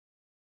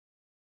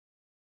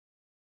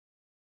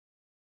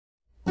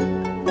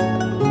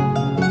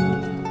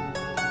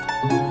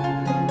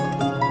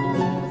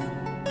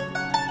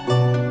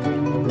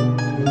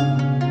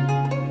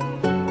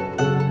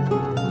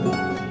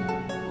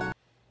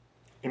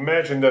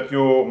Imagine that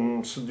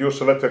your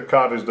selected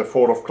card is the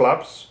 4 of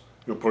clubs.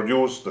 You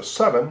produce the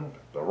 7,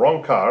 the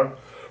wrong card,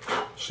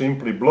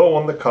 simply blow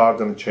on the card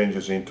and it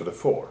changes into the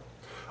 4.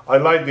 I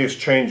like this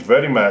change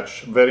very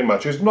much, very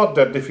much. It's not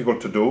that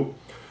difficult to do.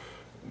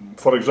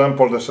 For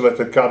example, the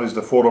selected card is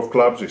the 4 of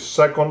clubs, is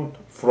second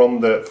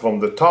from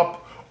the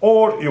top,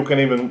 or you can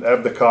even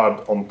have the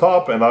card on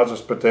top and ask the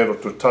spectator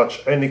to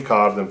touch any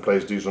card and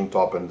place these on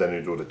top, and then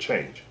you do the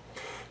change.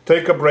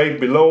 Take a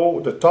break below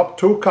the top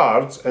 2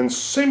 cards and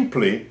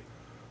simply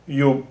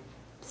you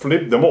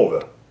flip them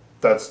over.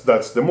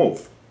 That's the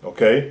move,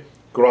 okay?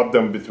 Grab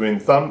them between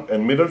thumb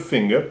and middle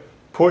finger,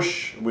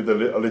 push with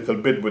a little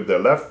bit with the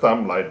left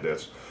thumb like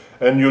this.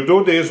 And you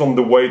do this on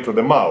the way to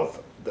the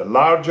mouth. The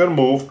larger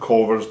move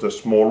covers the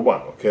small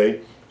one,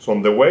 okay? So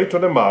on the way to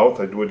the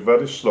mouth, I do it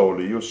very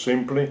slowly. You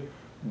simply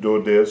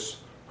do this,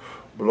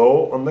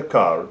 blow on the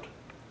card,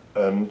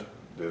 and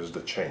this is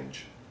the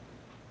change.